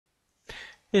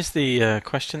Here's the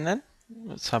question then.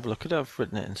 Let's have a look at it. I've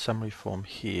written it in summary form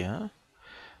here.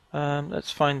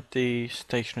 Let's find the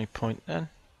stationary point then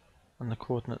and the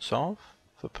coordinates of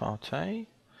for part A.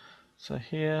 So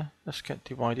here, let's get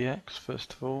dy dx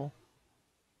first of all.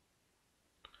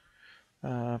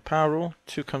 Power rule,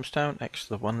 2 comes down, x to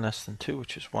the 1 less than 2,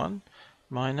 which is 1,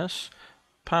 minus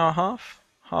power half.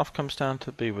 Half comes down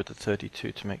to b with the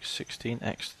 32 to make 16,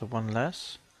 x to the 1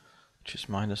 less, which is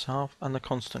minus half, and the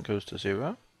constant goes to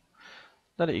 0.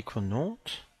 Let it equal 0.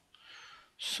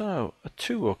 So a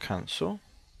 2 will cancel.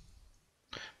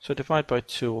 So divide by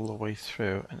 2 all the way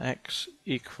through, and x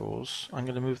equals, I'm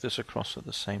going to move this across at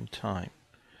the same time,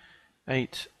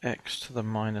 8x to the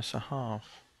minus a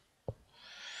half.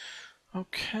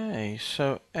 Okay,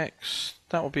 so x,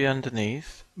 that will be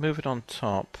underneath, move it on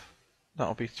top, that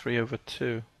will be 3 over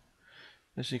 2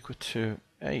 is equal to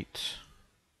 8.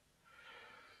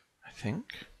 I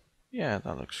think. Yeah,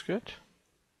 that looks good.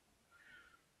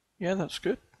 Yeah, that's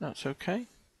good, that's okay.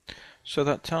 So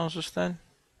that tells us then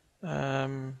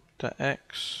that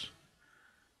x,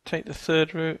 take the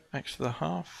third root, x to the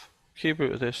half, cube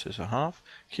root of this is a half,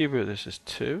 cube root of this is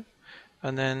 2,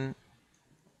 and then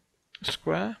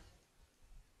square,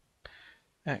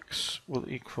 x will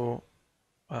equal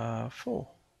 4.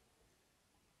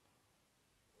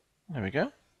 There we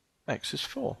go, x is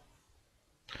 4.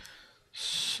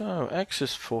 So x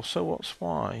is 4, so what's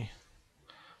y?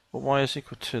 Well, y is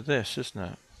equal to this, isn't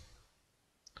it?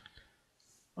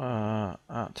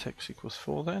 At x equals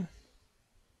 4 then.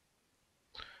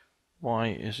 Y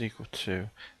is equal to,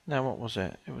 now what was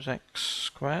it? It was x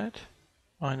squared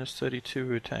minus 32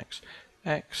 root x.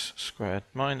 X squared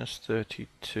minus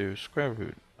 32 square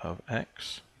root of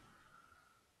x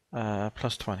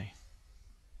plus 20.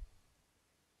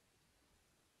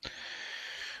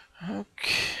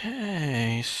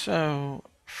 Okay, so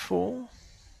 4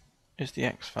 is the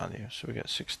x value, so we get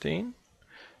 16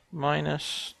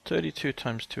 minus 32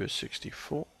 times 2 is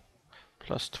 64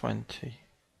 plus 20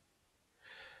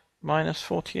 minus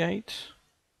 48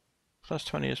 plus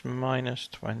 20 is minus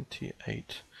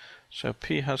 28. So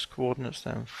P has coordinates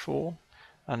then 4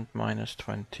 and minus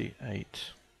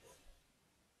 28.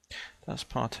 That's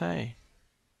part A.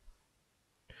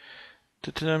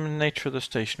 To determine the nature of the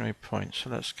stationary point, so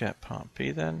let's get part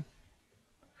B then.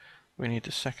 We need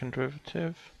the second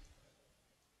derivative.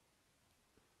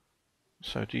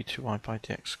 So d2y by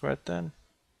dx squared then.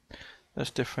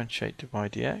 Let's differentiate dy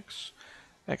dx.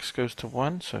 X goes to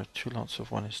 1, so 2 lots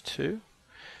of 1 is 2.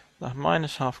 The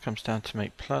minus half comes down to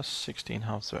make plus, 16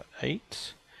 halves are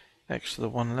 8. X to the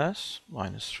 1 less,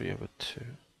 minus 3 over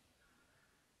 2.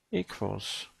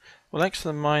 Equals, well, x to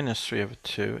the minus 3 over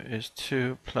 2 is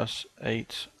 2 plus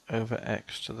 8 over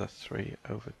x to the 3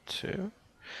 over 2.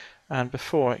 And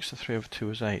before, x to the 3 over 2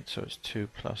 was 8, so it's 2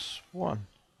 plus 1,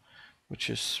 which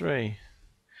is 3,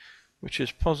 which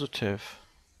is positive,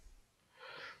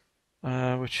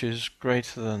 which is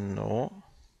greater than 0.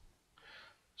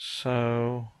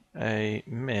 So a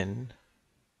minimum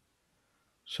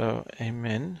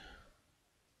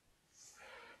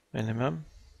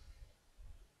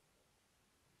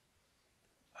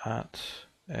at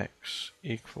x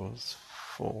equals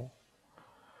 4.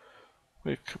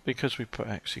 Because we put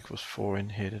x equals 4 in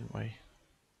here, didn't we?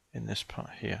 In this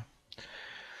part here.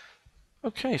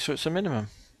 Okay, so it's a minimum,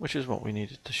 which is what we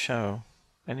needed to show.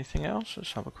 Anything else?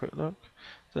 Let's have a quick look.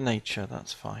 The nature,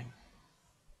 that's fine.